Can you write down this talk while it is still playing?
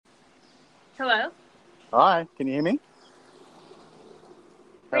Hello? Hi, can you hear me?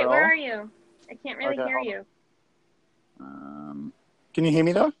 Wait, Hello? where are you? I can't really Okay, hear hold you. Can you hear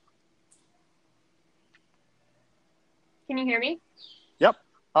me though? Can you hear me? Yep.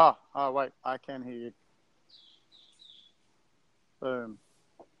 Oh, wait, I can hear you. Boom.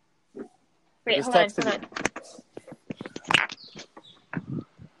 Wait, Just hold on, texted hold on.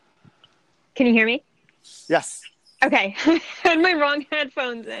 Can you hear me? Yes. Okay. I had my wrong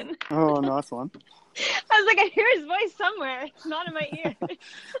headphones in. Oh, nice one. I was like, I hear his voice somewhere. It's not in my ear.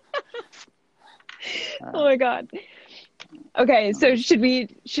 Oh my God. Okay, so should we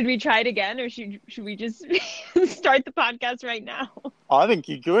try it again, or should we just start the podcast right now? I think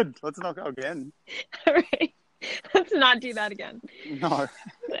you're good. Let's not go again. All right. Let's not do that again. No.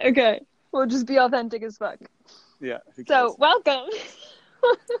 Okay. We'll just be authentic as fuck. Yeah. So, welcome.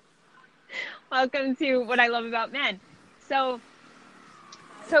 Welcome to What I Love About Men. So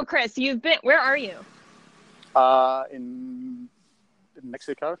Chris, where are you? In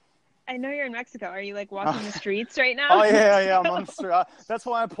Mexico. I know you're in Mexico. Are you like walking the streets right now? Oh, yeah, I'm on the street. That's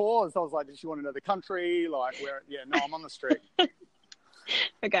why I paused. I was like, did she want to know the country? Like, where? Yeah, no, I'm on the street.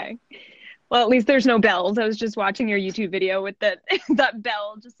 Okay. Well, at least there's no bells. I was just watching your YouTube video with that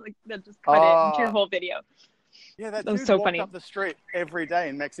bell, that just cut it into your whole video. Yeah, that was dude so walked funny. up the street every day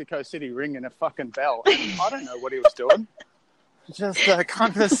in Mexico City ringing a fucking bell. And I don't know what he was doing. Just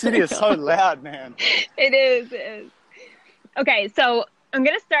the city is so loud, man. It is. Okay, so I'm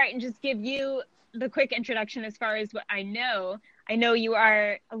going to start and just give you the quick introduction as far as what I know. I know you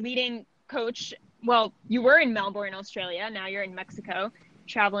are a leading coach. Well, you were in Melbourne, Australia. Now you're in Mexico,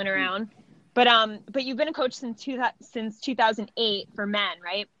 traveling around. But you've been a coach since 2008 for men,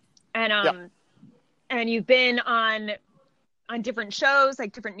 right? And and you've been on different shows,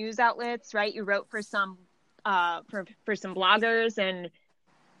 like different news outlets, right? You wrote for some for some bloggers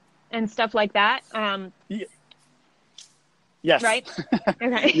and stuff like that. Yeah. Yes. Right?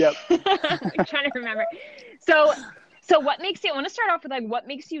 Okay. Yep. I'm trying to remember. So what makes you, I want to start off with like, what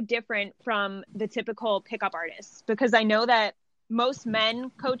makes you different from the typical pickup artist? Because I know that most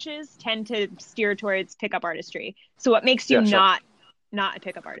men coaches tend to steer towards pickup artistry. So what makes you not a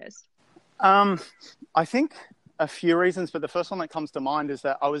pickup artist? I think a few reasons, but the first one that comes to mind is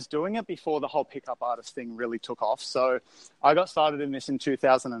that I was doing it before the whole pickup artist thing really took off. So I got started in this in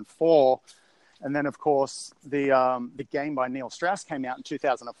 2004. And then, of course, the Game by Neil Strauss came out in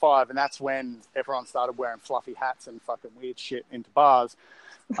 2005, and that's when everyone started wearing fluffy hats and fucking weird shit into bars.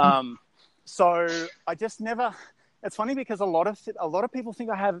 So I just never. It's funny because a lot of people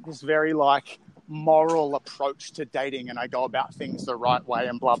think I have this very like moral approach to dating, and I go about things the right way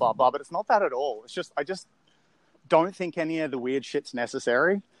and blah blah blah. But it's not that at all. It's just I just don't think any of the weird shit's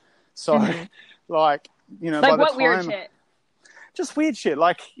necessary. So, like like by the what time, weird shit? Just weird shit.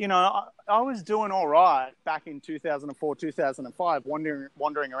 Like, I was doing all right back in 2004, 2005,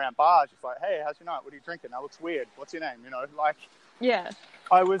 wandering around bars. Just like, hey, how's your night? What are you drinking? That looks weird. What's your name? Yeah.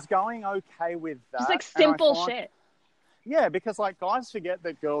 I was going okay with that. Just like simple shit. Yeah, because like guys forget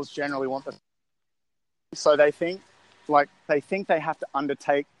that girls generally want so they think they have to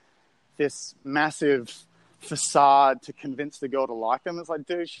undertake this massive facade to convince the girl to like them. It's like,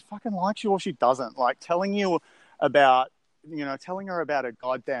 dude, she fucking likes you or she doesn't. Like telling her about a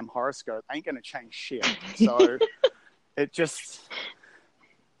goddamn horoscope ain't going to change shit. So it just,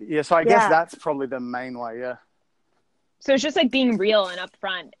 so I guess that's probably the main way. Yeah. So it's just like being real and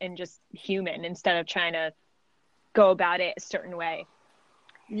upfront and just human instead of trying to go about it a certain way.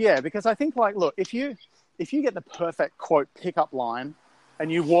 Yeah. Because I think like, look, if you get the perfect quote pickup line and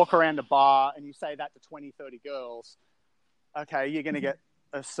you walk around a bar and you say that to 20, 30 girls, okay, you're going to get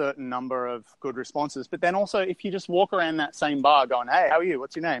a certain number of good responses. But then also if you just walk around that same bar going, hey, how are you?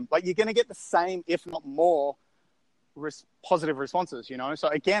 What's your name? Like you're going to get the same, if not more positive responses, So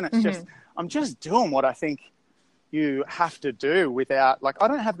again, it's just, I'm just doing what I think you have to do without, like, I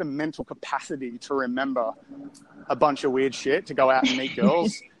don't have the mental capacity to remember a bunch of weird shit to go out and meet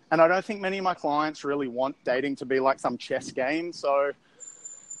girls. And I don't think many of my clients really want dating to be like some chess game. So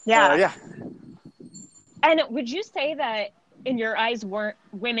yeah. And would you say that in your eyes,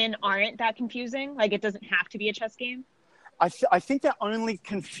 women aren't that confusing? Like, it doesn't have to be a chess game? I think they're only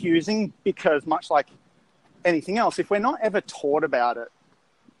confusing because, much like anything else, if we're not ever taught about it,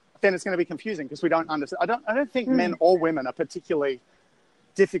 then it's going to be confusing because we don't understand. I don't think men or women are particularly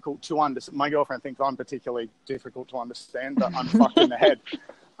difficult to understand. My girlfriend thinks I'm particularly difficult to understand, but I'm fucked in the head.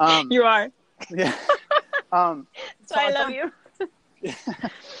 You are. Yeah. So I love you.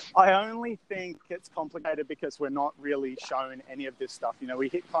 I only think it's complicated because we're not really shown any of this stuff. We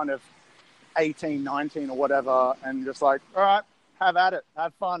hit kind of 18, 19 or whatever and just like, all right, have at it,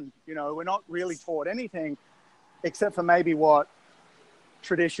 have fun. You know, we're not really taught anything except for maybe what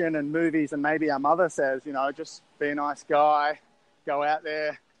tradition and movies and maybe our mother says, you know, just be a nice guy, go out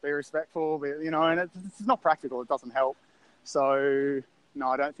there, be respectful, and it's not practical. It doesn't help. So, no,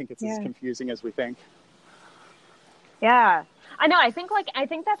 I don't think it's as confusing as we think. Yeah, I know. I think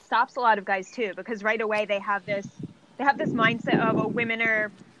that stops a lot of guys too, because right away they have this mindset of women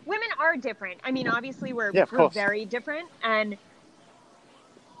are different. I mean, obviously we're very different, and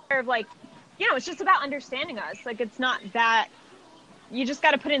like, you know, it's just about understanding us. Like, it's not that you just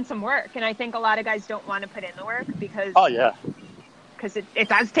got to put in some work, and I think a lot of guys don't want to put in the work because it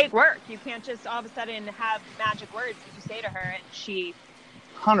does take work. You can't just all of a sudden have magic words that you say to her and she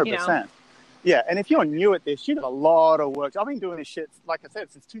 100%. You know. Yeah, and if you're new at this, you got a lot of work. I've been doing this shit, like I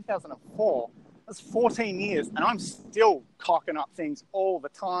said, since 2004. That's 14 years, and I'm still cocking up things all the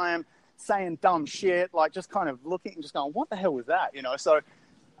time, saying dumb shit, like just kind of looking and just going, what the hell was that? You know, so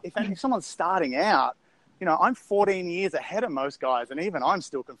if someone's starting out, you know, I'm 14 years ahead of most guys, and even I'm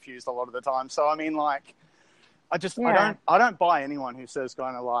still confused a lot of the time. So, I mean, like, I don't buy anyone who says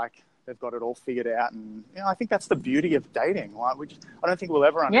kind of like they've got it all figured out. And, you know, I think that's the beauty of dating. Like, I don't think we'll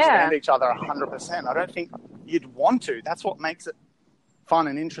ever understand each other 100%. I don't think you'd want to. That's what makes it fun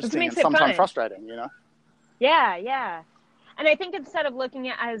and interesting and sometimes frustrating, you know? Yeah, yeah. And I think instead of looking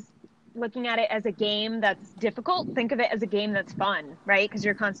at it as a game that's difficult, think of it as a game that's fun, right? Because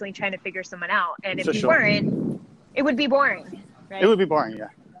you're constantly trying to figure someone out. And if you weren't, it would be boring, right? It would be boring, yeah.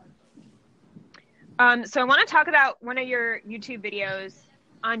 So I want to talk about one of your YouTube videos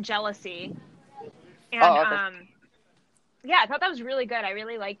on jealousy. And I thought that was really good. I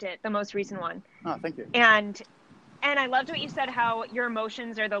really liked it, the most recent one. Oh, thank you. And I loved what you said, how your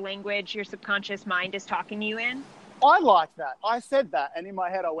emotions are the language your subconscious mind is talking to you in. I like that. I said that, and in my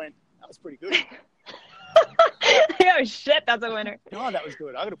head I went, that was pretty good. Oh, shit, that's a winner. Oh, that was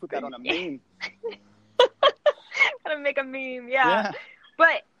good. I got to put that on a meme. Gotta make a meme, yeah.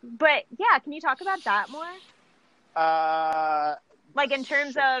 But yeah, can you talk about that more? Like in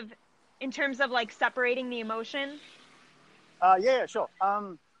terms of like separating the emotion? Yeah, sure.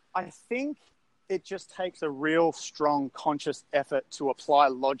 I think it just takes a real strong conscious effort to apply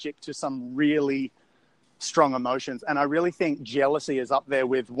logic to some really strong emotions. And I really think jealousy is up there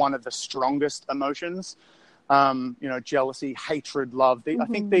with one of the strongest emotions. You know, jealousy, hatred, love. I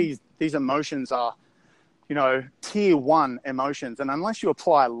think these emotions are, you know, tier one emotions. And unless you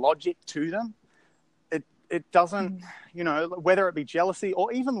apply logic to them, it doesn't, you know, whether it be jealousy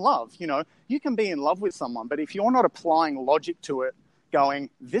or even love, you know, you can be in love with someone, but if you're not applying logic to it, going,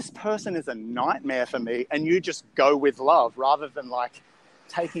 this person is a nightmare for me, and you just go with love rather than like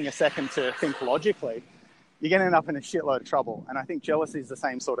taking a second to think logically, you're going to end up in a shitload of trouble. And I think jealousy is the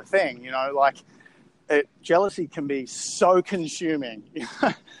same sort of thing, you know, like jealousy can be so consuming.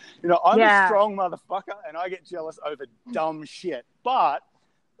 You know, I'm a strong motherfucker and I get jealous over dumb shit, but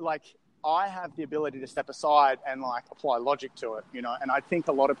like I have the ability to step aside and like apply logic to it, you know, and I think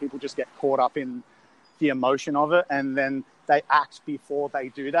a lot of people just get caught up in the emotion of it and then they act before they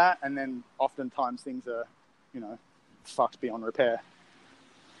do that. And then oftentimes things are, you know, fucked beyond repair.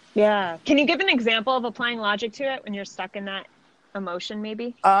 Yeah. Can you give an example of applying logic to it when you're stuck in that emotion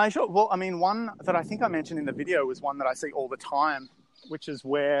maybe? Sure. Well, I mean, one that I think I mentioned in the video was one that I see all the time, which is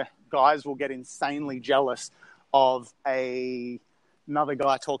where guys will get insanely jealous of another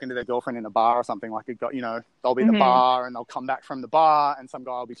guy talking to their girlfriend in a bar or something. Like, you know, they'll be at the bar and they'll come back from the bar and some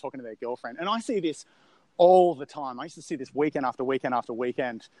guy will be talking to their girlfriend. And I see this all the time. I used to see this weekend after weekend after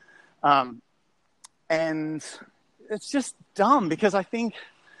weekend. And it's just dumb because I think,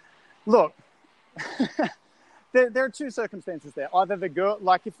 look, there are two circumstances there. Either the girl,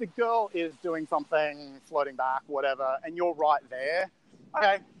 like if the girl is doing something, floating back, whatever, and you're right there,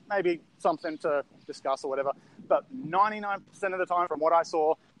 okay, maybe something to discuss or whatever. But 99% of the time from what I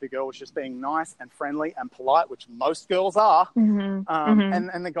saw, the girl was just being nice and friendly and polite, which most girls are.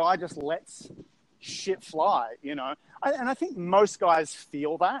 And the guy just lets shit fly, you know. And I think most guys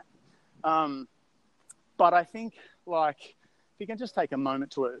feel that. But I think, like, if you can just take a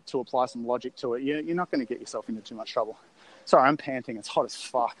moment to apply some logic to it, you're not going to get yourself into too much trouble. Sorry, I'm panting. It's hot as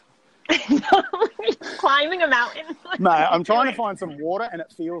fuck. Climbing a mountain. Mate, I'm trying to find some water, and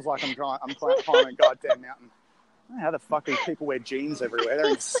it feels like I'm climbing a goddamn mountain. I don't know how the fuck these people wear jeans everywhere. They're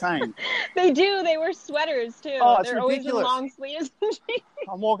insane. They do. They wear sweaters, too. Oh, it's They're ridiculous. always in long sleeves.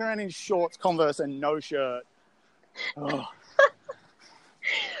 I'm walking around in shorts, Converse, and no shirt. Oh.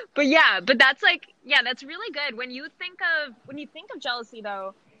 But yeah, that's like, yeah, that's really good. When you think of jealousy,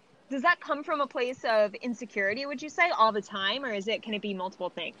 though, does that come from a place of insecurity, would you say, all the time? Or can it be multiple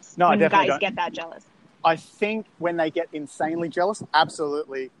things? No, I definitely guys get that jealous? I think when they get insanely jealous,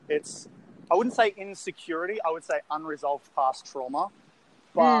 absolutely, I wouldn't say insecurity, I would say unresolved past trauma.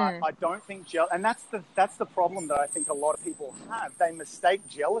 But I don't think and that's the problem that I think a lot of people have. They mistake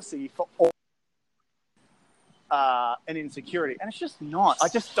jealousy for an insecurity, and it's just not.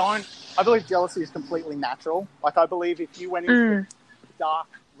 I believe jealousy is completely natural. Like, I believe if you went into the dark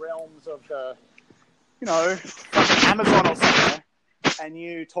realms of the, fucking Amazon or somewhere, and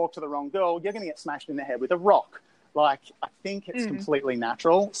you talk to the wrong girl, you're going to get smashed in the head with a rock. Like, I think it's completely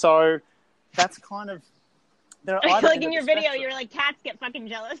natural. So that's kind of... Like in your video, you're like, cats get fucking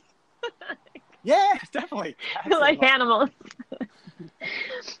jealous. Yeah, definitely. Like animals.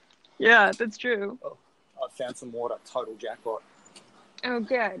 Yeah, that's true. Oh, I found some water. Total jackpot. Oh,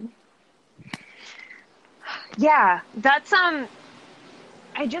 good. Yeah, that's I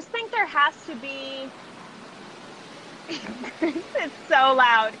just think there has to be. It's so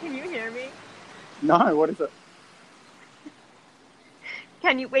loud. Can you hear me? No, what is it?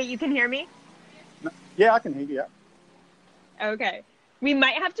 You can hear me? No. Yeah, I can hear you. Yeah. Okay. We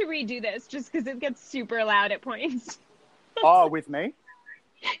might have to redo this just because it gets super loud at points. Oh, with me?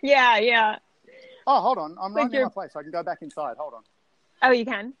 Yeah. Oh, hold on. I'm right near my place. I can go back inside. Hold on. Oh, you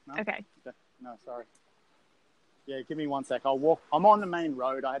can? No? Okay. No, sorry. Yeah, give me 1 sec. I'll walk. I'm on the main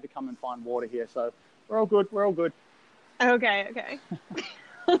road. I had to come and find water here, so we're all good. Okay.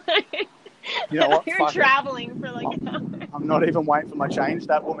 You know what? You're traveling for like an hour. I'm not even waiting for my change.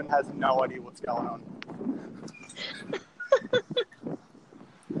 That woman has no idea what's going on.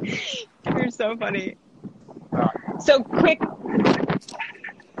 You're so funny. All right. So quick.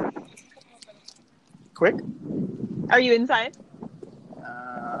 Are you inside?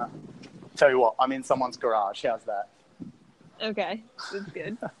 Tell you what, I'm in someone's garage. How's that? Okay, that's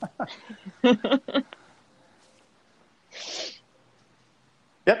good.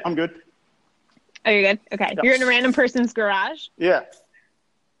 Yep, I'm good. Oh, you're good? Okay. Yep. You're in a random person's garage? Yeah.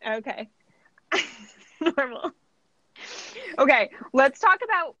 Okay. Normal. Okay, let's talk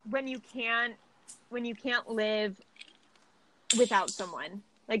about when you can't live without someone.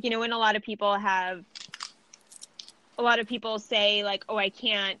 Like, when a lot of people say like, oh, I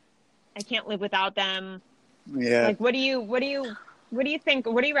can't live without them. Yeah. Like, what do you think?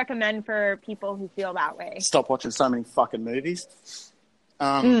 What do you recommend for people who feel that way? Stop watching so many fucking movies.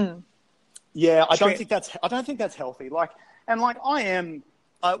 Yeah, I don't think that's healthy. Like, I am.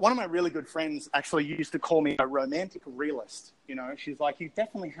 One of my really good friends actually used to call me a romantic realist. She's like, you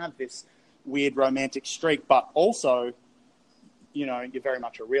definitely have this weird romantic streak, but also, you're very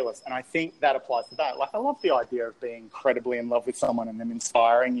much a realist. And I think that applies to that. Like, I love the idea of being incredibly in love with someone and them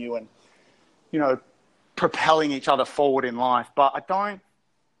inspiring you and, propelling each other forward in life. But I don't.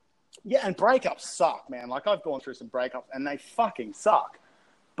 Yeah, and breakups suck, man. Like, I've gone through some breakups and they fucking suck.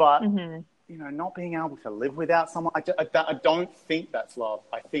 But, not being able to live without someone, I don't think that's love.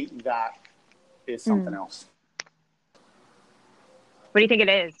 I think that is something else. What do you think it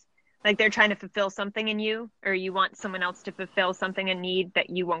is? Like, they're trying to fulfill something in you, or you want someone else to fulfill something, a need that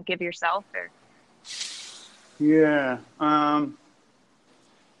you won't give yourself? Or... Yeah.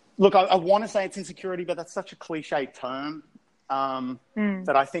 Look, I want to say it's insecurity, but that's such a cliche term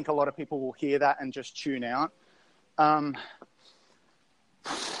that I think a lot of people will hear that and just tune out.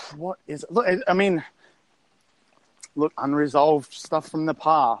 What is it? Look, I mean, unresolved stuff from the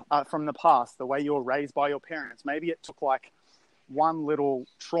past, the way you were raised by your parents. Maybe it took like one little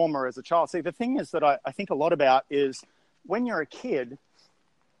trauma as a child. See, the thing is that I think a lot about is when you're a kid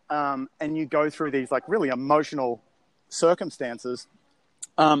and you go through these like really emotional circumstances,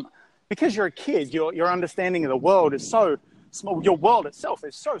 because you're a kid, your understanding of the world is so small. Your world itself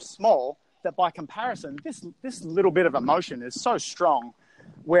is so small that by comparison, this little bit of emotion is so strong.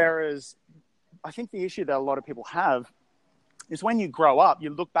 Whereas I think the issue that a lot of people have is when you grow up, you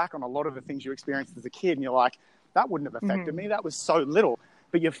look back on a lot of the things you experienced as a kid and you're like, that wouldn't have affected me. That was so little.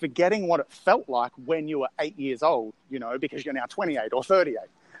 But you're forgetting what it felt like when you were 8 years old, because you're now 28 or 38.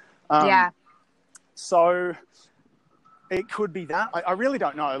 Yeah. So it could be that. I really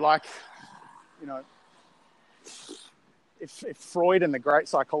don't know. Like, if Freud and the great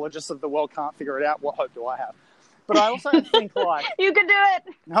psychologists of the world can't figure it out, what hope do I have? But I also think like... You can do it!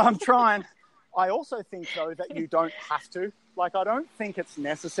 No, I'm trying. I also think, though, that you don't have to. Like, I don't think it's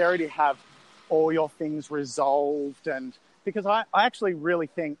necessary to have all your things resolved. And because I actually really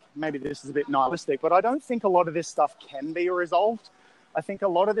think, maybe this is a bit nihilistic, but I don't think a lot of this stuff can be resolved. I think a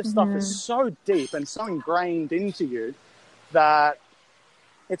lot of this stuff is so deep and so ingrained into you that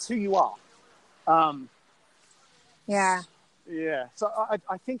it's who you are. Yeah. Yeah. So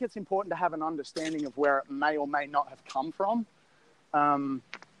I think it's important to have an understanding of where it may or may not have come from.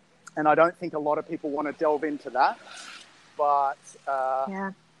 And I don't think a lot of people want to delve into that. But,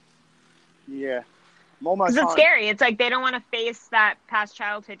 yeah. I'm almost because it's scary. It's like they don't want to face that past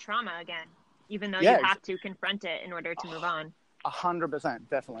childhood trauma again, even though you have to confront it in order to move on. 100%,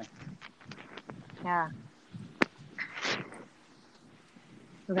 definitely. Yeah.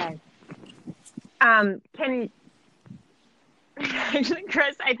 Okay. Actually,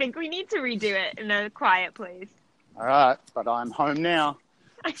 Chris, I think we need to redo it in a quiet place. All right, but I'm home now.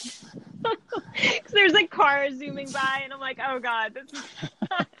 Because there's like cars zooming by, and I'm like, oh god, this is.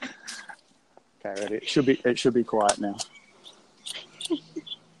 Okay, ready. It should be quiet now.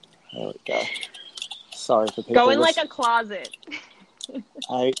 There we go. Sorry for people. Go in like a closet.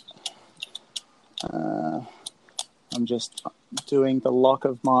 I'm just doing the lock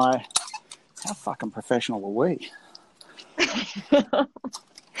of my. How fucking professional are we?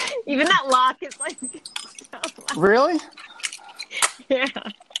 Even that lock is like. So really? Yeah.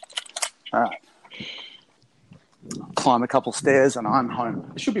 All right. Climb a couple stairs and I'm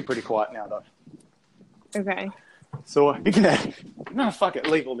home. It should be pretty quiet now, though. Okay. So you can. No, fuck it.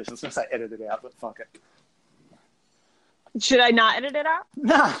 Leave all this. I was gonna say edit it out, but fuck it. Should I not edit it out?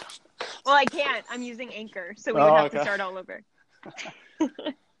 Nah. Well, I can't. I'm using Anchor, so we would have to start all over.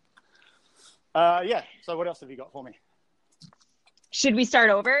 Yeah. So what else have you got for me? Should we start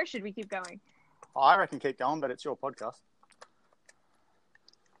over? Should we keep going? I reckon keep going, but it's your podcast.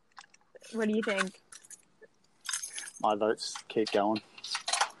 What do you think? My votes keep going.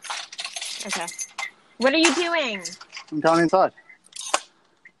 Okay. What are you doing? I'm going inside.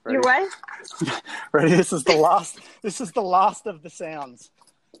 Ready? You're what? Ready? This is the last. This is the last of the sounds.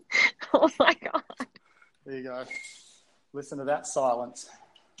 Oh my god. There you go. Listen to that silence.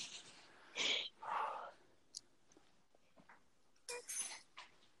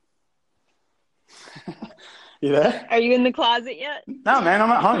 You there? Are you in the closet yet? No, man.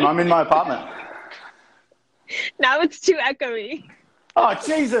 I'm at home. I'm in my apartment. Now it's too echoey. Oh,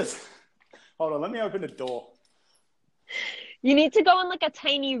 Jesus. Hold on. Let me open the door. You need to go in like a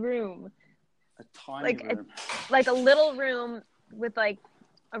tiny room. A tiny room? Like a little room with like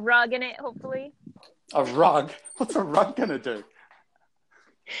a rug in it, hopefully. A rug? What's a rug going to do?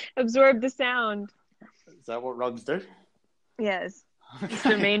 Absorb the sound. Is that what rugs do? Yes. It's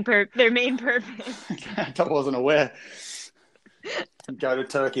their main purpose. I wasn't aware. Go to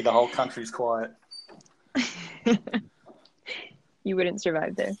Turkey, the whole country's quiet. You wouldn't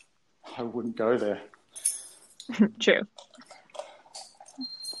survive there. I wouldn't go there. True.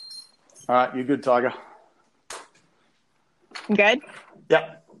 All right, you good, Tiger? Good?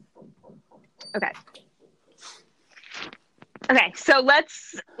 Yep. Okay. Okay, so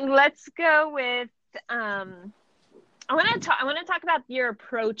let's go with I want to talk about your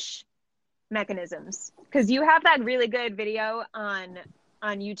approach mechanisms, because you have that really good video on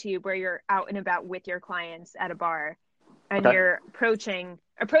YouTube where you're out and about with your clients at a bar, and you're approaching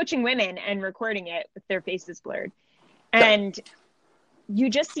women and recording it with their faces blurred. And you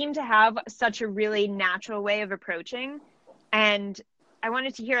just seem to have such a really natural way of approaching. And I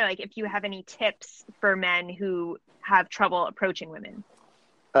wanted to hear, like, if you have any tips for men who have trouble approaching women.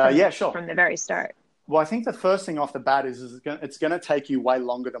 Yeah, sure. From the very start. Well, I think the first thing off the bat is it's going to take you way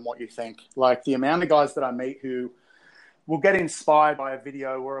longer than what you think. Like the amount of guys that I meet who will get inspired by a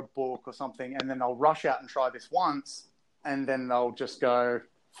video or a book or something, and then they'll rush out and try this once, and then they'll just go,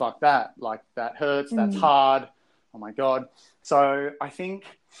 fuck that. Like, that hurts, that's hard, oh my God. So I think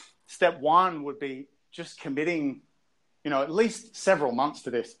step one would be just committing, at least several months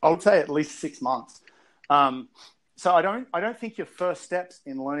to this. I would say at least 6 months. So I don't think your first steps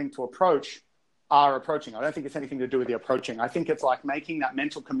in learning to approach are approaching. I don't think it's anything to do with the approaching. I think it's like making that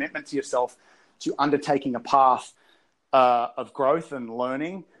mental commitment to yourself to undertaking a path of growth and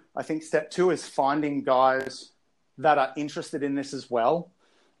learning. I think step two is finding guys that are interested in this as well.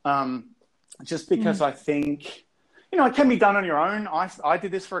 Just because I think, it can be done on your own. I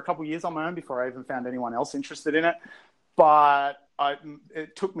did this for a couple of years on my own before I even found anyone else interested in it. But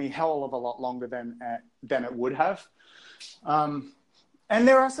it took me hell of a lot longer than it would have. And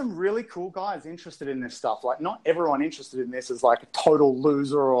there are some really cool guys interested in this stuff. Like, not everyone interested in this is like a total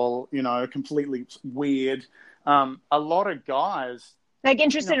loser or, completely weird. A lot of guys... Like,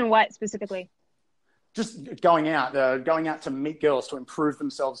 interested in what specifically? Just going out to meet girls, to improve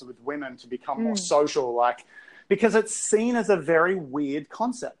themselves with women, to become more social, because it's seen as a very weird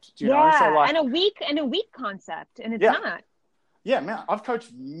concept. Do you know? So, like, and a weak concept, and it's not. Yeah, man, I've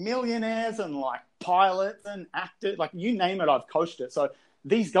coached millionaires and like pilots and actors, like you name it, I've coached it. So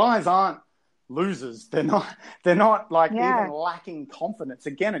these guys aren't losers. They're not like even lacking confidence.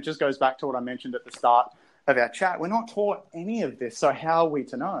 Again, it just goes back to what I mentioned at the start of our chat. We're not taught any of this. So how are we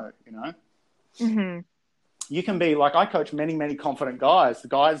to know, you know? Mm-hmm. You can be like, I coach many, many confident guys, the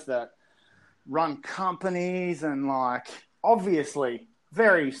guys that run companies and like obviously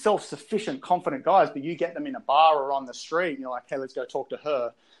very self-sufficient, confident guys, but you get them in a bar or on the street and you're like, hey, let's go talk to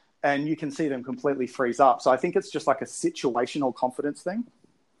her. And you can see them completely freeze up. So I think it's just like a situational confidence thing.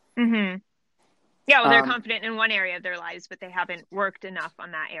 Mm-hmm. Yeah, well, they're confident in one area of their lives, but they haven't worked enough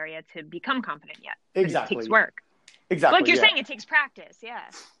on that area to become confident yet. Exactly. It takes work. Exactly. Like you're saying, it takes practice. Yeah.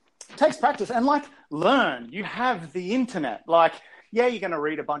 It takes practice and like learn. You have the internet. Like, yeah, you're going to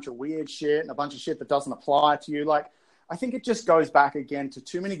read a bunch of weird shit and a bunch of shit that doesn't apply to you. Like, I think it just goes back again to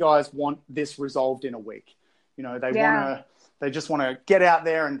too many guys want this resolved in a week. You know, they just want to get out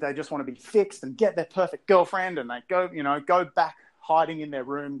there and they just want to be fixed and get their perfect girlfriend and they go back hiding in their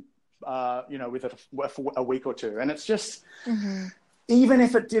room, with it for a week or two. And it's just, even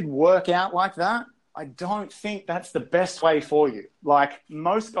if it did work out like that, I don't think that's the best way for you. Like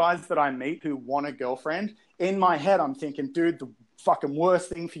most guys that I meet who want a girlfriend, in my head, I'm thinking, dude, the fucking worst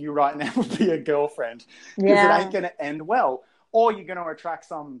thing for you right now would be a girlfriend because it ain't going to end well. Or you're going to attract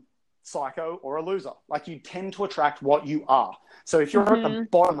some psycho or a loser. Like you tend to attract what you are. So if you're at the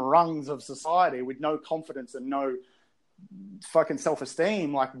bottom rungs of society with no confidence and no fucking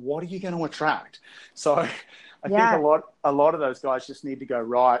self-esteem, like what are you going to attract? So I think a lot of those guys just need to go,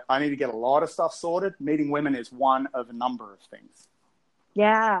 right, I need to get a lot of stuff sorted. Meeting women is one of a number of things.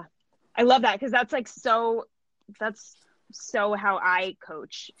 Yeah. I love that because that's so how I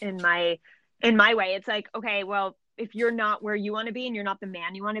coach in my way. It's like, okay, well, if you're not where you want to be and you're not the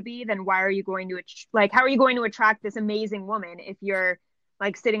man you want to be, then why are you going to how are you going to attract this amazing woman if you're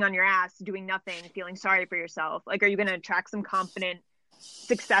like sitting on your ass doing nothing, feeling sorry for yourself? Like, are you going to attract some confident,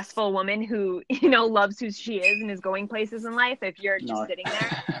 successful woman who, loves who she is and is going places in life if you're just sitting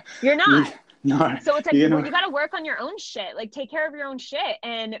there? You're not. No. So it's like, you got to work on your own shit, like take care of your own shit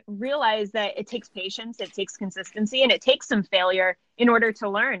and realize that it takes patience, it takes consistency, and it takes some failure in order to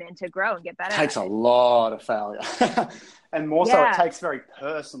learn and to grow and get better. It takes a lot of failure. And more so it takes very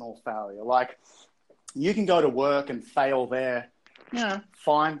personal failure. Like you can go to work and fail there. Yeah,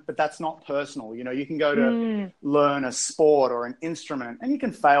 fine, but that's not personal. You can go to learn a sport or an instrument and you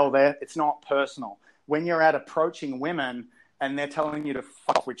can fail there. It's not personal. When you're at approaching women and they're telling you to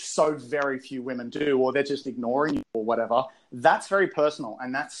fuck off, which so very few women do, or they're just ignoring you or whatever, that's very personal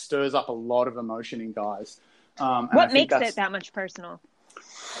and that stirs up a lot of emotion in guys. What makes it that much personal?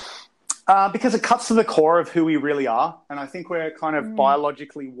 Because it cuts to the core of who we really are. And I think we're kind of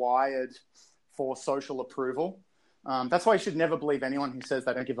biologically wired for social approval. That's why you should never believe anyone who says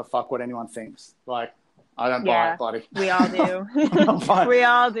they don't give a fuck what anyone thinks. Like, I don't buy it, buddy. We all do. We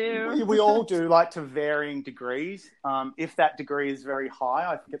all do. We all do, like, to varying degrees. If that degree is very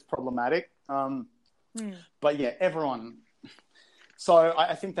high, I think it's problematic. But, yeah, everyone. So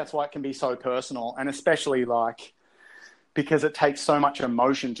I think that's why it can be so personal, and especially, like, because it takes so much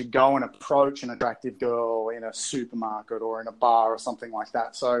emotion to go and approach an attractive girl in a supermarket or in a bar or something like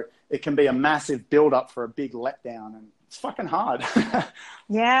that. So it can be a massive build-up for a big letdown, and it's fucking hard.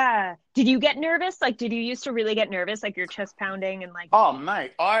 Yeah. Did you get nervous? Like, did you used to really get nervous, like your chest pounding and like... Oh,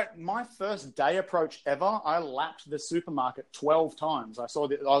 mate, my first day approach ever, I lapped the supermarket 12 times. I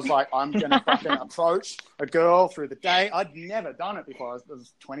was like, I'm going to fucking approach a girl through the day. I'd never done it before. I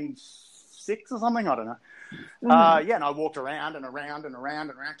was 26 or something. I don't know. And I walked around and around and around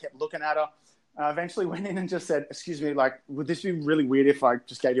and around, kept looking at her. Eventually went in and just said, excuse me, like, would this be really weird if I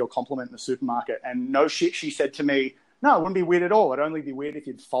just gave you a compliment in the supermarket? And no shit, she said to me, no, it wouldn't be weird at all. It'd only be weird if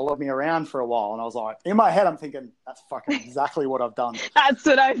you'd followed me around for a while. And I was like, in my head, I'm thinking, that's fucking exactly what I've done. That's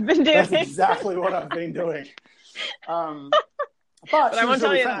what I've been doing. That's exactly what I've been doing. But I won't really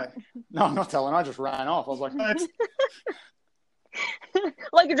tell you friendly. That. No, I'm not telling. I just ran off. I was like, no,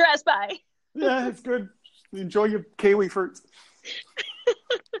 like a dress by. Yeah, it's good. Enjoy your kiwi fruits.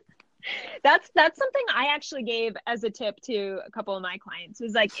 That's something I actually gave as a tip to a couple of my clients. It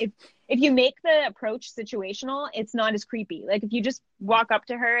was like, if you make the approach situational, it's not as creepy. Like if you just walk up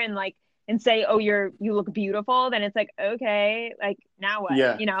to her and say, oh, you look beautiful, then it's like, okay, like now what?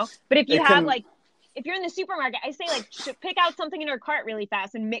 Yeah. But if you have if you're in the supermarket, I say like pick out something in her cart really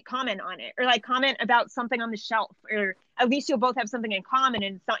fast and comment on it, or like comment about something on the shelf, or at least you'll both have something in common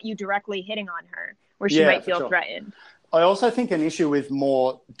and it's not you directly hitting on her where she might feel threatened. I also think an issue with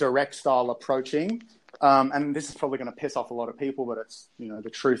more direct style approaching, and this is probably going to piss off a lot of people, but it's, the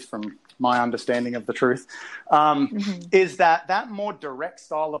truth from my understanding of the truth, is that more direct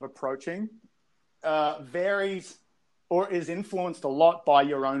style of approaching varies or is influenced a lot by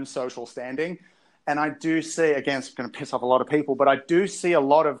your own social standing. And I do see, again, it's going to piss off a lot of people, but I do see a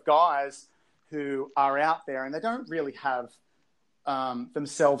lot of guys who are out there and they don't really have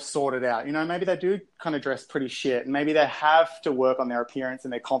themselves sorted out. You know, maybe they do kind of dress pretty shit, and maybe they have to work on their appearance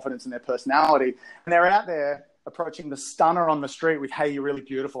and their confidence and their personality, and they're out there approaching the stunner on the street with, hey, you're really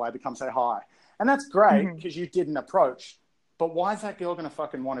beautiful, I come say hi. And that's great because you didn't approach, but why is that girl going to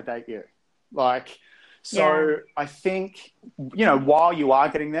fucking want to date you? Like, so I think, you know, while you are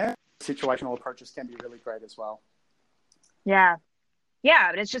getting there, situational approaches can be really great as well. Yeah.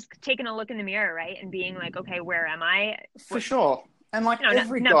 Yeah, but it's just taking a look in the mirror, right? And being like, okay, where am I? For sure. And like, you know,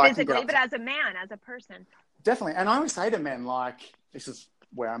 every not guy physically, can but as a man, as a person. Definitely. And I always say to men, like, this is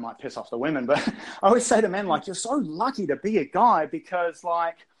where I might piss off the women, but I always say to men, like, you're so lucky to be a guy because,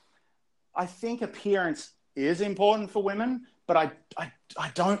 like, I think appearance is important for women, but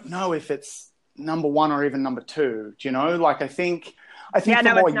I don't know if it's number one or even number two. Do you know? Like, I think for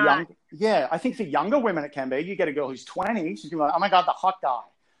more young, I think for younger women it can be. You get a girl who's 20, she's gonna be like, oh my God, the hot guy.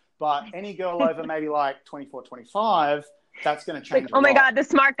 But any girl over maybe like 24, 25, that's going to change. Like, oh my God, the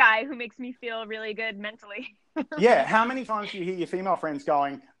smart guy who makes me feel really good mentally. Yeah. How many times do you hear your female friends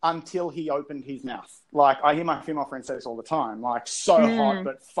going, until he opened his mouth? Like, I hear my female friends say this all the time, like, so hot,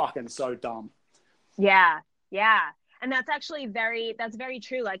 but fucking so dumb. Yeah. Yeah. And that's actually very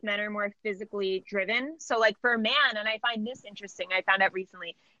true. Like, men are more physically driven. So like for a man, and I find this interesting, I found out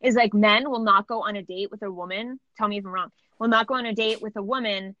recently, is like men will not go on a date with a woman. Tell me if I'm wrong. Will not go on a date with a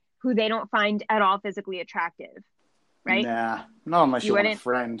woman who they don't find at all physically attractive. Right? Nah, not unless you want a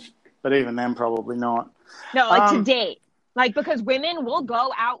friend. But even then, probably not. No, like to date. Like, because women will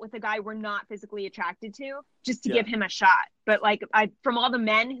go out with a guy we're not physically attracted to just to give him a shot. But like, from all the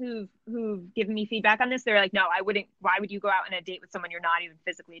men who've given me feedback on this, they're like, no, I wouldn't. Why would you go out on a date with someone you're not even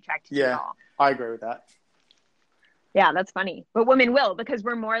physically attracted to at all? I agree with that. Yeah, that's funny. But women will, because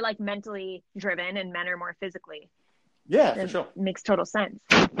we're more like mentally driven and men are more physically. Yeah, for sure. It makes total sense.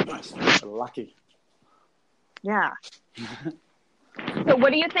 Nice. Lucky. Yeah. So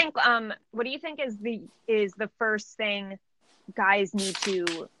what do you think? What do you think is the first thing guys need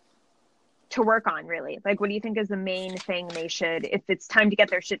to work on? Really, like, what do you think is the main thing they should, if it's time to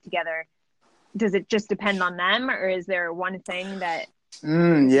get their shit together? Does it just depend on them, or is there one thing that?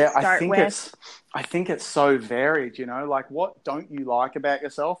 I think it's so varied. You know, like, what don't you like about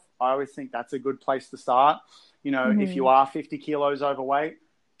yourself? I always think that's a good place to start. You know, if you are 50 kilos overweight,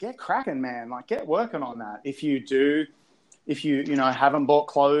 get cracking, man. Like, get working on that. If you haven't bought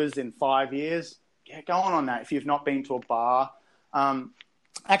clothes in 5 years, get going on that. If you've not been to a bar,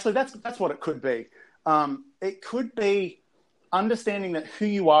 actually, that's what it could be. It could be understanding that who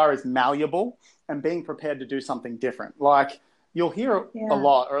you are is malleable and being prepared to do something different. Like, you'll hear a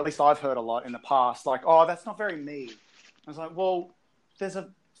lot, or at least I've heard a lot in the past, like, oh, that's not very me. I was like, well, there's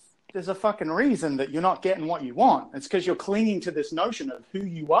a fucking reason that you're not getting what you want. It's because you're clinging to this notion of who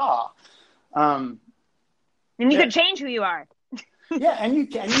you are. And you can change who you are. And you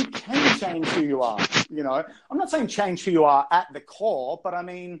can change who you are. You know, I'm not saying change who you are at the core, but I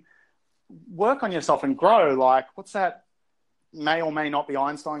mean, work on yourself and grow. Like, what's that may or may not be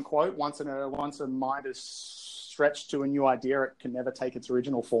Einstein quote? Once a mind is stretched to a new idea, it can never take its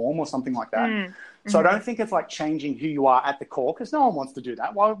original form, or something like that. So I don't think it's like changing who you are at the core, because no one wants to do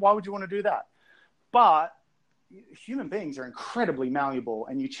that. Why would you want to do that? But human beings are incredibly malleable,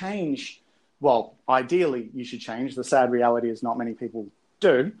 and you change. Well, ideally, you should change. The sad reality is not many people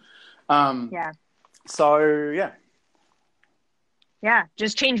do. So, yeah. Yeah,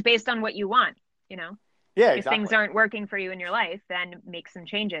 just change based on what you want, you know? Yeah, If things aren't working for you in your life, then make some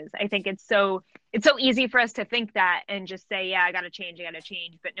changes. I think it's so easy for us to think that and just say, yeah, I got to change,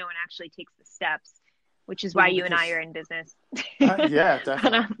 but no one actually takes the steps, which is why you and I are in business. Yeah,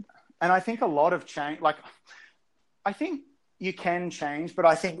 definitely. And I think a lot of change, like, I think you can change, but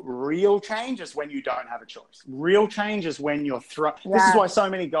I think real change is when you don't have a choice. Real change is when you're This is why so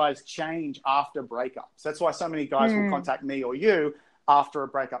many guys change after breakups. That's why so many guys will contact me or you after a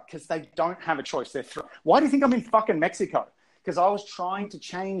breakup, because they don't have a choice. Why do you think I'm in fucking Mexico? Because I was trying to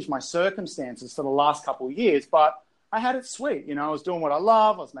change my circumstances for the last couple of years, but I had it sweet. You know, I was doing what I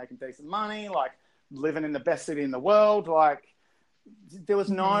love. I was making decent money, like living in the best city in the world. Like, there was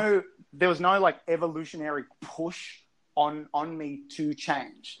no like evolutionary push on me to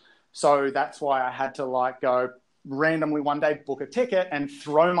change. So that's why I had to like go randomly one day, book a ticket and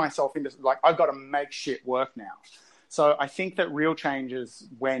throw myself into, like, I've got to make shit work now. So I think that real change is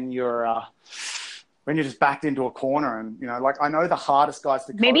when you're just backed into a corner, and, you know, like, I know the hardest guys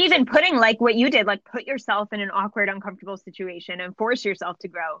to coach. Maybe even putting, like what you did, like put yourself in an awkward, uncomfortable situation and force yourself to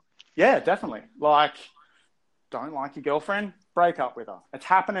grow. Yeah, definitely. Like, don't like your girlfriend, break up with her. It's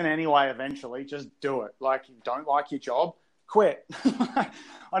happening anyway eventually. Just do it. Like, you don't like your job, quit.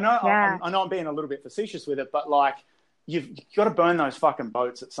 I know Yeah. I know I'm being a little bit facetious with it, but like you've got to burn those fucking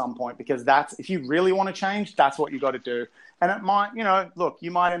boats at some point, because that's, if you really want to change, that's what you got to do. And it might, look,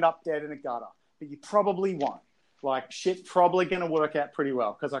 you might end up dead in a gutter, but you probably won't. Like, shit's probably going to work out pretty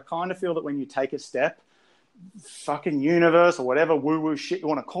well, because I kind of feel that when you take a step, fucking universe or whatever woo-woo shit you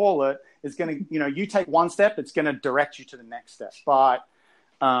want to call it is going to, you take one step, it's going to direct you to the next step. But,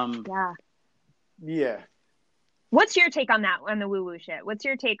 yeah. What's your take on that, on the woo-woo shit? What's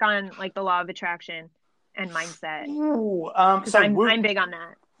your take on, like, the law of attraction and mindset? Because I'm big on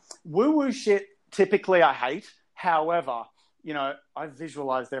that. Woo-woo shit, typically I hate. However, I've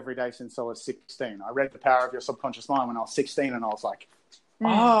visualized every day since I was 16. I read The Power of Your Subconscious Mind when I was 16, and I was like,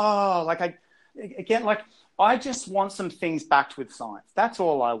 I just want some things backed with science. That's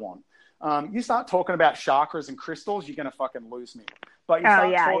all I want. You start talking about chakras and crystals, you're going to fucking lose me. But you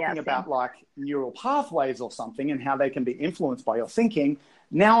start talking about like neural pathways or something and how they can be influenced by your thinking.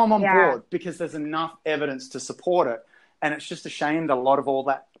 Now I'm on board, because there's enough evidence to support it. And it's just a shame that a lot of all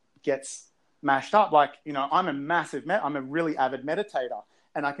that gets mashed up. Like, I'm a really avid meditator,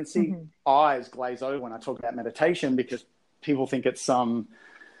 and I can see eyes glaze over when I talk about meditation, because people think it's some,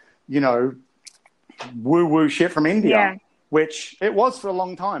 woo-woo shit from India, which it was for a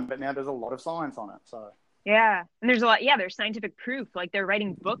long time, but now there's a lot of science on it. So yeah, and there's a lot. Yeah, there's scientific proof. Like, they're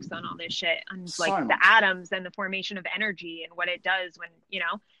writing books on all this shit, on like the atoms and the formation of energy and what it does when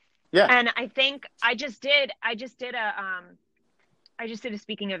Yeah. And I think I just did a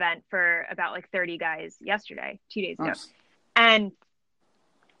speaking event for about like 30 guys yesterday, 2 days ago, and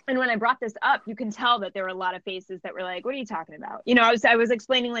when I brought this up, you can tell that there were a lot of faces that were like, "What are you talking about?" I was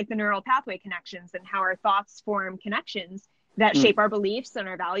explaining like the neural pathway connections and how our thoughts form connections that shape our beliefs and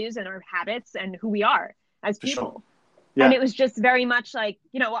our values and our habits and who we are as people. Sure. Yeah. And it was just very much like,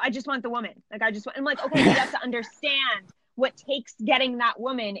 I just want the woman. Like, I'm like, okay, you have to understand what takes getting that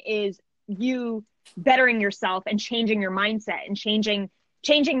woman is you bettering yourself and changing your mindset and changing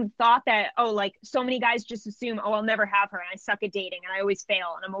thought that, like so many guys just assume, I'll never have her and I suck at dating and I always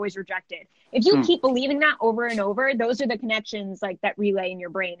fail and I'm always rejected. If you keep believing that over and over, those are the connections like that relay in your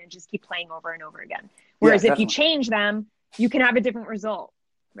brain and just keep playing over and over again. Whereas if you change them, you can have a different result,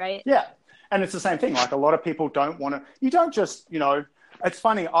 right? Yeah. And it's the same thing. Like, a lot of people don't want to, you don't just, it's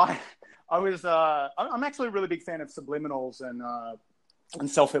funny. I'm actually a really big fan of subliminals and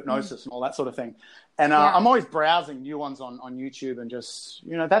self-hypnosis and all that sort of thing. And I'm always browsing new ones on YouTube, and just,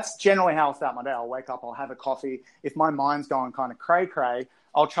 that's generally how I'll start my day. I'll wake up, I'll have a coffee. If my mind's going kind of cray-cray,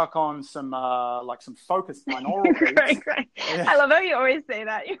 I'll chuck on some focused binaural beats. Cray-cray. Yeah. I love how you always say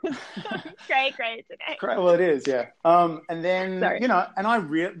that. Cray-cray today. Well, it is, yeah. And then, and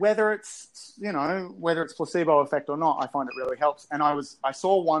whether it's placebo effect or not, I find it really helps. And I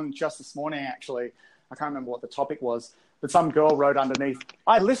saw one just this morning, actually. I can't remember what the topic was, but some girl wrote underneath,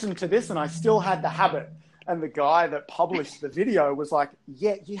 I listened to this and I still had the habit. And the guy that published the video was like,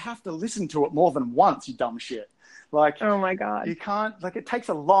 yeah, you have to listen to it more than once, you dumb shit. Like, oh my God, you can't, like, it takes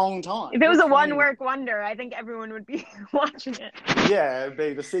a long time. If it was a one-work wonder, I think everyone would be watching it. Yeah,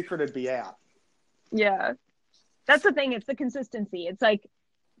 the secret would be out. Yeah. That's the thing. It's the consistency. It's like,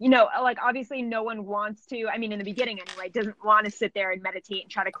 like, obviously no one wants to, I mean, in the beginning anyway, doesn't want to sit there and meditate and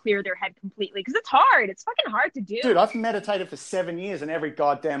try to clear their head completely, because it's hard. It's fucking hard to do. Dude, I've meditated for 7 years, and every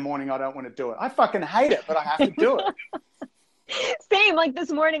goddamn morning I don't want to do it. I fucking hate it, but I have to do it. Same. Like, this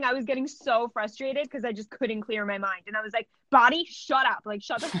morning I was getting so frustrated because I just couldn't clear my mind. And I was like, body, shut up. Like,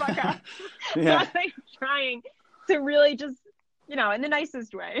 shut the fuck up. Yeah. I was like trying to really just, in the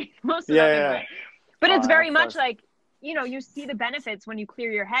nicest way. Most of the way. But it's very much like, you see the benefits when you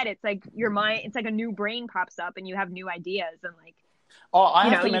clear your head. It's like your mind, it's like a new brain pops up and you have new ideas, and like, I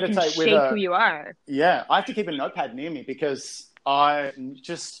have to meditate you can shape who you are. Yeah. I have to keep a notepad near me, because I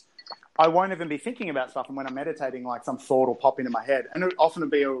won't even be thinking about stuff. And when I'm meditating, like, some thought will pop into my head, and it'll often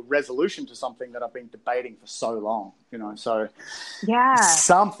be a resolution to something that I've been debating for so long, so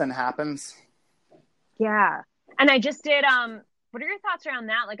something happens. Yeah. And I just did, what are your thoughts around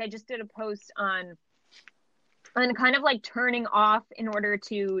that? Like, I just did a post on kind of like turning off in order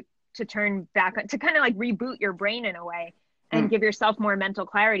to turn back on, to kind of like reboot your brain in a way and give yourself more mental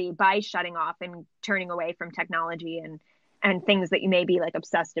clarity by shutting off and turning away from technology and things that you may be like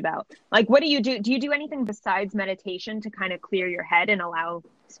obsessed about. Like, what do you do? Do you do anything besides meditation to kind of clear your head and allow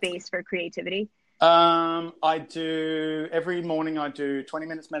space for creativity? I do, every morning I do 20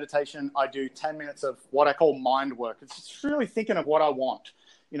 minutes meditation. I do 10 minutes of what I call mind work. It's just really thinking of what I want,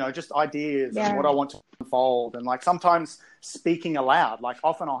 just ideas and what I want to unfold. And like, sometimes speaking aloud, like,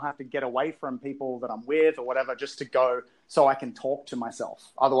 often I'll have to get away from people that I'm with or whatever, just to go so I can talk to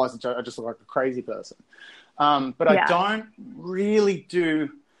myself. Otherwise, I just look like a crazy person. But I don't really do...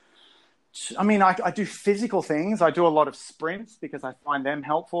 I mean, I do physical things. I do a lot of sprints because I find them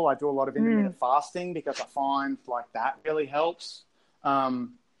helpful. I do a lot of intermittent fasting because I find like that really helps. I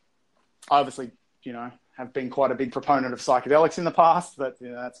obviously, have been quite a big proponent of psychedelics in the past, but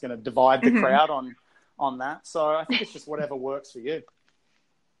that's going to divide the crowd on that. So I think it's just whatever works for you.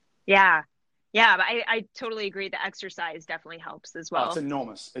 Yeah. Yeah, but I totally agree. The exercise definitely helps as well. Oh,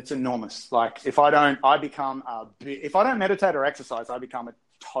 it's enormous. Like if I don't meditate or exercise, I become a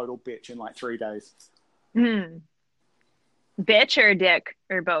total bitch in like 3 days. Bitch or dick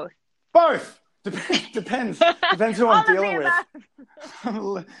or both? Both. Depends who I'm dealing with.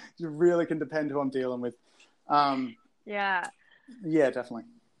 You really can depend who I'm dealing with. Yeah, definitely.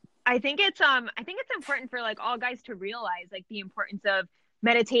 I think it's important for like all guys to realize like the importance of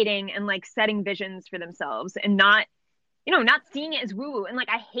meditating and like setting visions for themselves and not seeing it as woo-woo. And like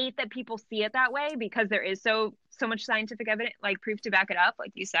I hate that people see it that way because there is so much scientific evidence, like proof to back it up, like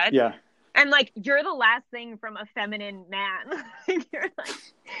you said. Yeah. And like you're the last thing from a feminine man.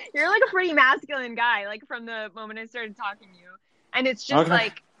 you're like a pretty masculine guy, like from the moment I started talking to you. And it's just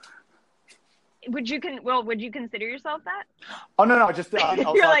like, would you consider yourself that? Oh no, I was like,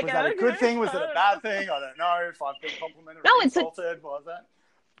 was that a good thing? Was it a bad thing? I don't know if I've been complimented or insulted. What was that?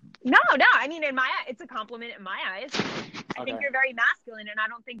 No. I mean, it's a compliment in my eyes. I think you're very masculine, and I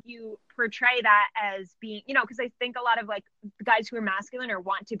don't think you portray that as being, because I think a lot of like the guys who are masculine or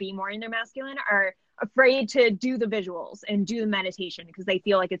want to be more in their masculine are afraid to do the visuals and do the meditation because they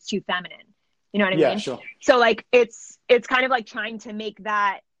feel like it's too feminine. You know what I mean? Yeah, sure. So like it's kind of like trying to make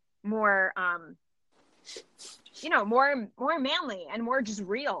that more, more manly and more just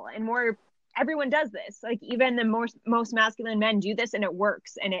real and more. Everyone does this. Like even the most masculine men do this, and it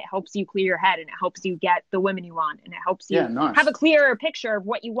works, and it helps you clear your head, and it helps you get the women you want, and it helps you have a clearer picture of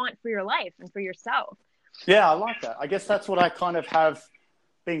what you want for your life and for yourself. Yeah, I like that. I guess that's what I kind of have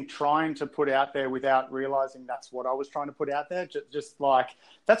been trying to put out there without realizing that's what I was trying to put out there. Just like,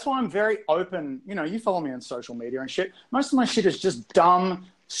 that's why I'm very open. You follow me on social media and shit. Most of my shit is just dumb,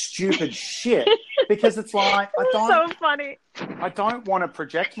 stupid shit because it's like so funny. I don't want to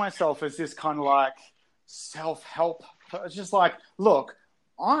project myself as this kind of like self-help. It's just like, look,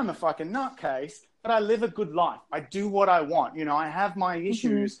 I'm a fucking nutcase, but I live a good life. I do what I want. I have my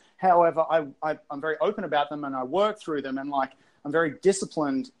issues. However, I'm very open about them and I work through them, and like I'm very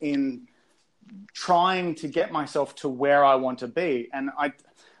disciplined in trying to get myself to where I want to be. And I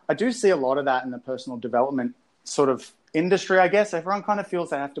do see a lot of that in the personal development sort of industry, I guess. Everyone kind of feels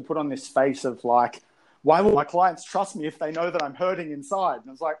they have to put on this face of like, why will my clients trust me if they know that I'm hurting inside?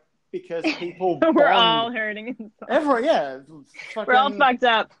 And it's like, because people we're all hurting inside. We're all fucked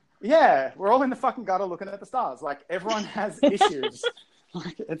up. Yeah, we're all in the fucking gutter looking at the stars. Like everyone has issues.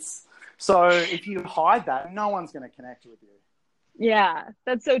 So if you hide that, no one's going to connect with you. Yeah,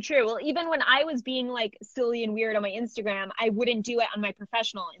 that's so true. Well, even when I was being like silly and weird on my Instagram, I wouldn't do it on my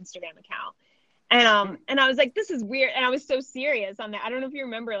professional Instagram account. And I was like, this is weird. And I was so serious on that. I don't know if you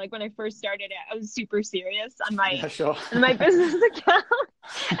remember, like when I first started it, I was super serious on my on my business account.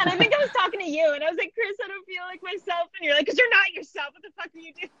 And I think I was talking to you, and I was like, Chris, I don't feel like myself. And you're like, because you're not yourself. What the fuck are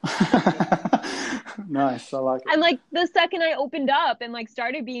you doing? Nice, I like it. And like the second I opened up and like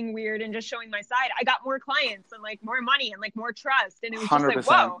started being weird and just showing my side, I got more clients and like more money and like more trust. And it was just like,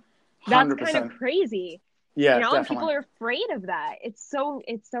 whoa, that's 100%. Kind of crazy. Yeah, definitely. And people are afraid of that. It's so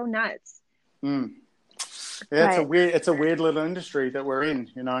nuts. Yeah, it's a weird little industry that we're in,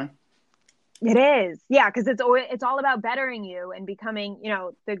 It is. Yeah, because it's all about bettering you and becoming,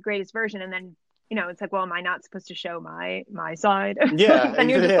 the greatest version. And then, it's like, well, am I not supposed to show my side? Yeah, then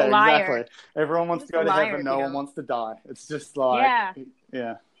you're just a liar. Exactly. Everyone wants to go to heaven. No one wants to die. It's just like,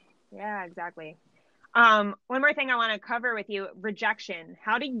 yeah. Yeah, exactly. One more thing I want to cover with you, rejection.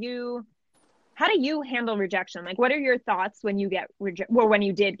 How do you handle rejection? Like, what are your thoughts when you get when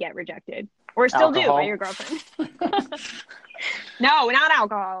you did get rejected? Or still alcohol. Do by your girlfriend? No, not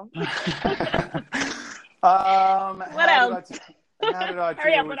alcohol. What else? How did I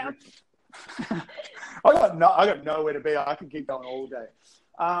Hurry up, what else? I got nowhere to be. I can keep going all day.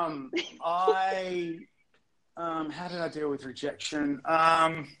 How did I deal with rejection?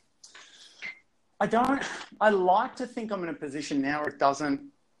 I like to think I'm in a position now where it doesn't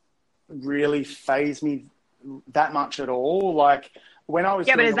really faze me that much at all. Like, when I was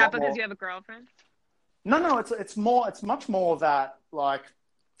but is that because you have a girlfriend? No, it's much more that, like,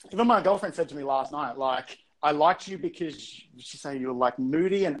 even my girlfriend said to me last night, like, I liked you because she said you were like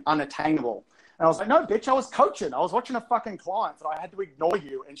moody and unattainable. And I was like, no, bitch, I was coaching. I was watching a fucking client and I had to ignore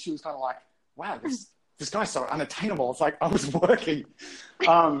you. And she was kind of like, wow, this this guy's so unattainable. It's like I was working.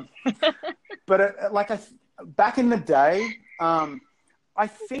 But back in the day, I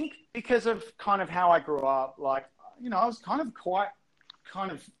think because of kind of how I grew up, like, you know, I was kind of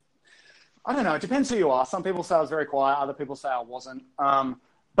I don't know. It depends who you are. Some people say I was very quiet. Other people say I wasn't.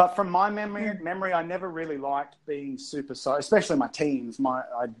 But from my memory, I never really liked being super social, especially my teens.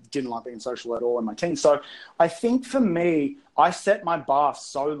 I didn't like being social at all in my teens. So I think for me, I set my bar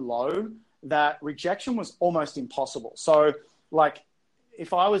so low that rejection was almost impossible. So like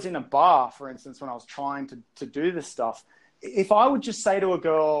if I was in a bar, for instance, when I was trying to do this stuff, if I would just say to a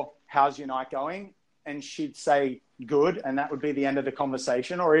girl, how's your night going? And she'd say good, and that would be the end of the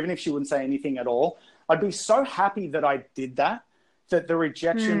conversation. Or even if she wouldn't say anything at all, I'd be so happy that I did that the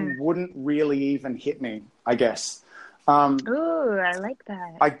rejection wouldn't really even hit me, I guess. Ooh, I like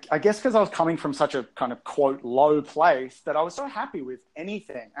that. I guess because I was coming from such a kind of, quote, low place that I was so happy with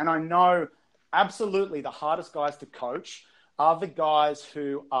anything. And I know absolutely the hardest guys to coach are the guys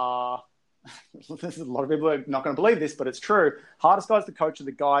who are, a lot of people are not going to believe this, but it's true. Hardest guys to coach are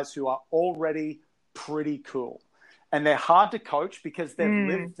the guys who are already pretty cool. And they're hard to coach because they've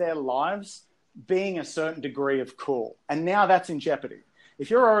lived their lives being a certain degree of cool. And now that's in jeopardy. If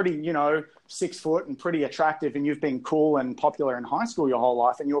you're already, you know, 6 foot and pretty attractive and you've been cool and popular in high school your whole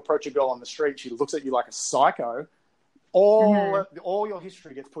life and you approach a girl on the street, she looks at you like a psycho, all your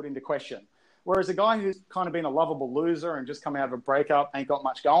history gets put into question. Whereas a guy who's kind of been a lovable loser and just come out of a breakup, ain't got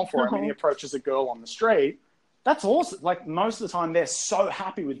much going for him, and he approaches a girl on the street, that's awesome. Like most of the time they're so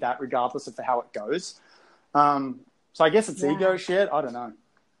happy with that regardless of how it goes. So I guess it's ego shit. I don't know.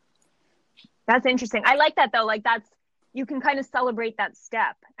 That's interesting. I like that though. Like you can kind of celebrate that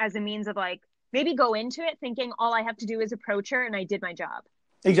step as a means of like, maybe go into it thinking all I have to do is approach her and I did my job.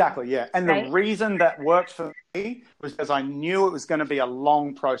 Exactly. Yeah. And the reason that worked for me was because I knew it was going to be a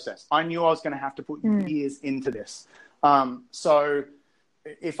long process. I knew I was going to have to put years into this. So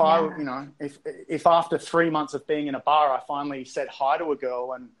if if after 3 months of being in a bar, I finally said hi to a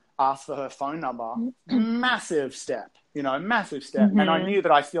girl and asked for her phone number, massive step, massive step. And I knew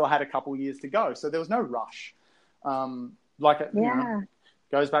that I still had a couple years to go. So there was no rush. Goes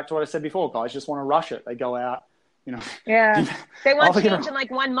back to what I said before. Guys just want to rush it. They go out, They want change in like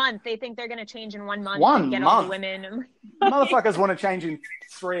 1 month. They think they're going to change in 1 month and get all the women. Motherfuckers want to change in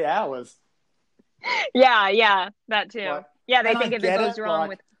 3 hours. Yeah, that too. They think if it goes wrong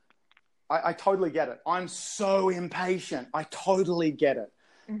with... I totally get it. I'm so impatient. I totally get it.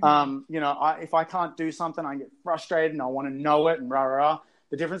 If I can't do something, I get frustrated and I want to know it and rah, rah, rah.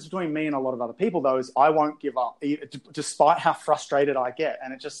 The difference between me and a lot of other people, though, is I won't give up, despite how frustrated I get.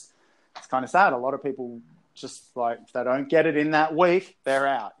 And it's kind of sad. A lot of people just like, if they don't get it in that week, they're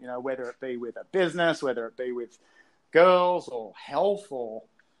out, whether it be with a business, whether it be with girls or health or,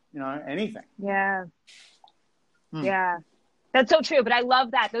 anything. Yeah. Yeah. That's so true. But I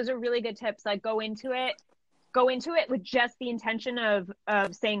love that. Those are really good tips. Like go into it with just the intention of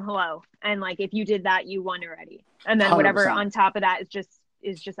saying hello. And like, if you did that, you won already. And then 100%. Whatever on top of that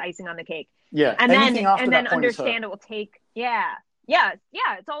is just icing on the cake. Yeah. And then understand it will take,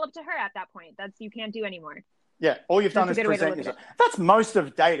 it's all up to her at that point. You can't do anymore. Yeah. All you've done is present yourself. That's most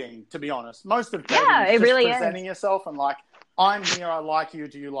of dating, to be honest. Most of dating is just really presenting yourself and like, I'm here, I like you,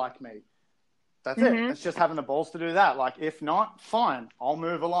 do you like me? That's it. It's just having the balls to do that. Like, if not, fine, I'll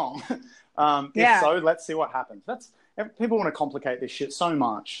move along. If so, let's see what happens. People want to complicate this shit so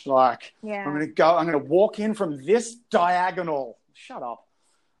much. Like, I'm going to walk in from this diagonal. Shut up.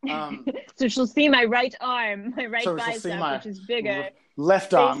 So she'll see my right arm, my right bicep, which is bigger.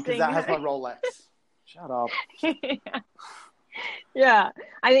 Left arm, because that has my Rolex. Shut up. Yeah.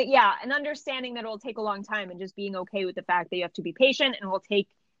 I think, an understanding that it will take a long time and just being okay with the fact that you have to be patient and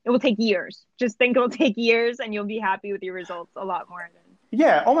it will take years. Just think it will take years and you'll be happy with your results a lot more than.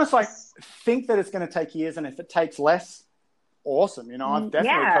 Yeah. Almost like think that it's going to take years. And if it takes less, awesome. I've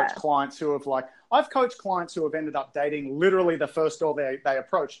definitely coached clients who have ended up dating literally the first girl they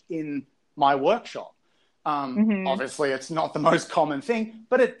approached in my workshop. Obviously it's not the most common thing,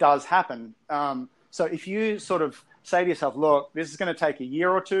 but it does happen. So if you sort of say to yourself, look, this is going to take a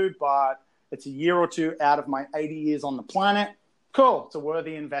year or two, but it's a year or two out of my 80 years on the planet. Cool. It's a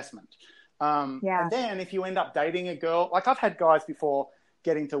worthy investment. And then if you end up dating a girl, like I've had guys before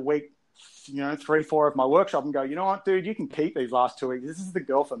getting to week, 3, 4 of my workshop and go, you know what, dude, you can keep these last 2 weeks. This is the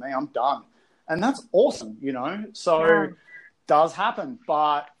girl for me. I'm done. And that's awesome, So does happen.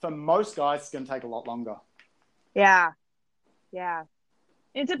 But for most guys, it's going to take a lot longer. Yeah. Yeah.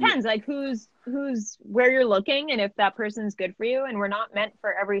 It depends, like who's where you're looking and if that person's good for you. And we're not meant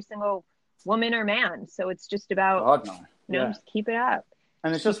for every single woman or man. So it's just about, just keep it up.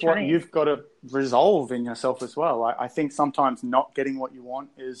 And it's just what you've got to resolve in yourself as well. I think sometimes not getting what you want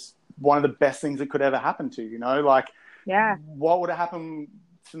is one of the best things that could ever happen to you, like, what would have happened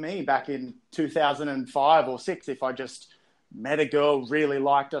for me back in 2005 or 6 if I just met a girl, really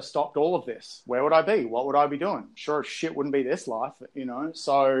liked her, stopped all of this? Where would I be? What would I be doing? Sure as shit wouldn't be this life,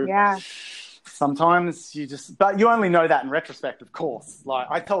 So sometimes but you only know that in retrospect, of course. Like,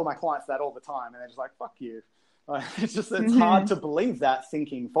 I tell my clients that all the time, and they're just like, fuck you. It's hard to believe that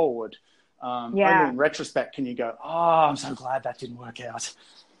thinking forward. Only in retrospect can you go, oh, I'm so glad that didn't work out.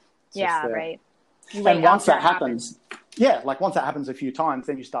 Right. And once that happens, once that happens a few times,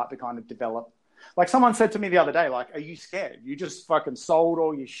 then you start to kind of develop. Like, someone said to me the other day, like, are you scared? You just fucking sold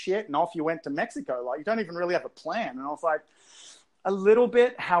all your shit and off you went to Mexico. Like, you don't even really have a plan. And I was like, a little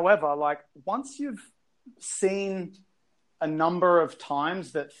bit. However, like, once you've seen a number of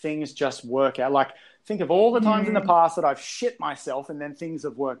times that things just work out, like, think of all the times in the past that I've shit myself and then things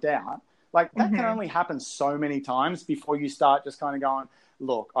have worked out. Like, that can only happen so many times before you start just kind of going,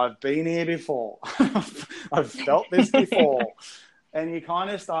 look, I've been here before. I've felt this before. And you kind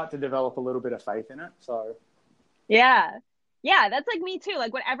of start to develop a little bit of faith in it. So, yeah, that's like me too.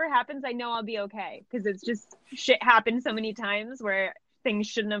 Like, whatever happens, I know I'll be okay, because it's just shit happened so many times where things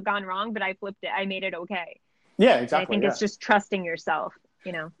shouldn't have gone wrong, but I flipped it. I made it okay. Yeah, exactly. And I think it's just trusting yourself,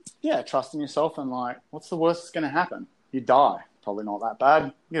 Yeah, trusting yourself, and like, what's the worst that's going to happen? You die. Probably not that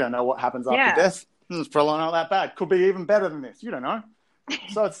bad. You don't know what happens after death. It's probably not that bad. Could be even better than this. You don't know.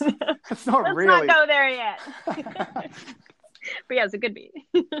 So it's not Let's really. Let's not go there yet. But yes, it could be.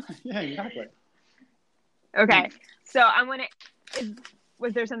 Yeah, exactly. Okay, so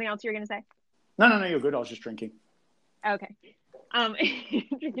was there something else you were going to say? No, you're good. I was just drinking. Okay.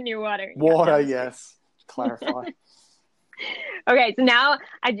 Drinking your water. Water, yes. Clarify. Okay, so now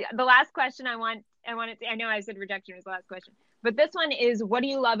the last question I know I said rejection was the last question, but this one is, what do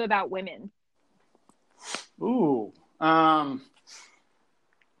you love about women? Ooh.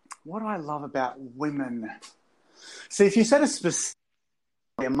 What do I love about women? See, if you said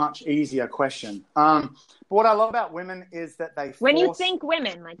a much easier question. But what I love about women is that when you think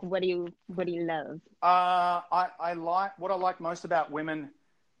women, like, what do you love? What I like most about women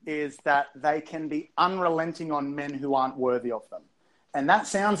is that they can be unrelenting on men who aren't worthy of them. And that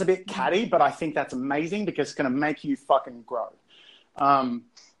sounds a bit catty, but I think that's amazing, because it's going to make you fucking grow.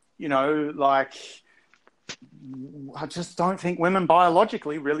 Like, I just don't think women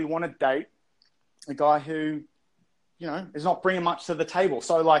biologically really want to date a guy who, is not bringing much to the table.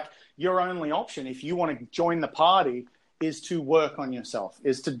 So, like, your only option, if you want to join the party, is to work on yourself,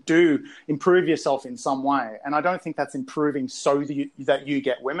 is to improve yourself in some way. And I don't think that's improving so that you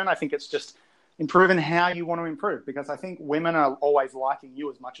get women. I think it's just improving how you want to improve, because I think women are always liking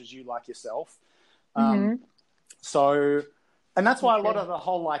you as much as you like yourself. So, and that's why a lot of the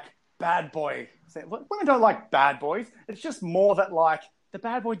whole, like, bad boy thing, women don't like bad boys. It's just more that, like, the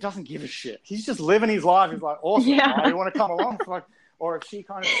bad boy doesn't give a shit. He's just living his life. He's like, awesome. Why do you want to come along? Like, or if she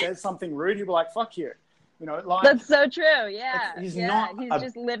kind of says something rude, he'll be like, fuck you. Like, that's so true. Yeah. He's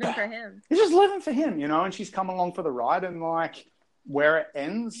just living for him. He's just living for him, and she's come along for the ride, and, like, where it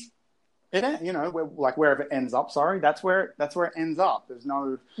ends, wherever it ends up, that's where it ends up. There's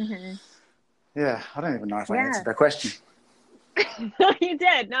no, yeah, I don't even know if I answered that question. You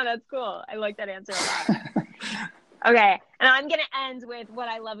did. No, that's cool. I like that answer a lot. Okay. And I'm going to end with what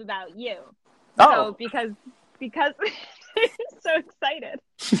I love about you. So, because I'm so excited.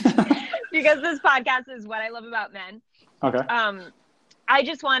 Because this podcast is what I love about men. Okay. I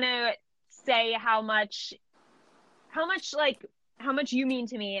just want to say how much you mean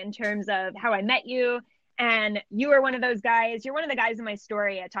to me in terms of how I met you. And you are one of those guys. You're one of the guys in my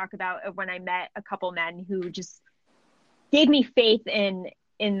story I talk about, of when I met a couple men who just gave me faith in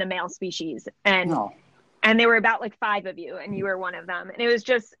the male species. And there were about like 5 of you, and you were one of them. And it was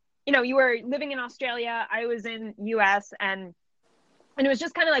just, you were living in Australia. I was in US, and it was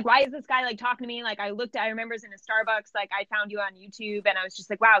just kind of like, why is this guy like talking to me? Like, I remember it was in a Starbucks, like, I found you on YouTube, and I was just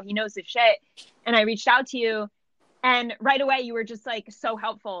like, wow, he knows his shit. And I reached out to you, and right away you were just like so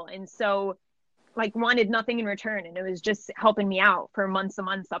helpful, and so like wanted nothing in return. And it was just helping me out for months and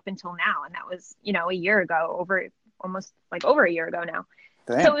months up until now. And that was, a year ago, almost over a year ago now.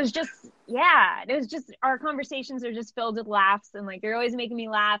 Damn. So it was just, our conversations are just filled with laughs, and like, you're always making me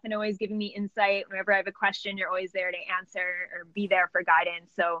laugh and always giving me insight. Whenever I have a question, you're always there to answer or be there for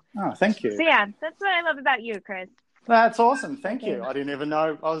guidance. So, thank you. So yeah, that's what I love about you, Chris. That's awesome. Thank you. I didn't even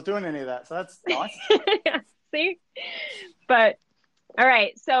know I was doing any of that. So that's nice. Yeah, see? But all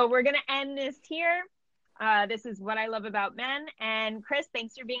right. So we're going to end this here. This is what I love about men. And Chris,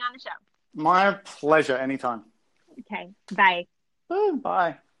 thanks for being on the show. My pleasure. Anytime. Okay. Bye. Boom.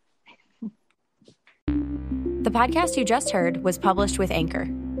 Bye. The podcast you just heard was published with Anchor.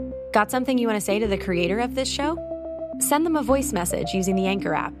 Got something you want to say to the creator of this show? Send them a voice message using the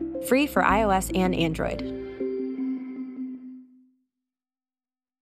Anchor app, free for iOS and Android.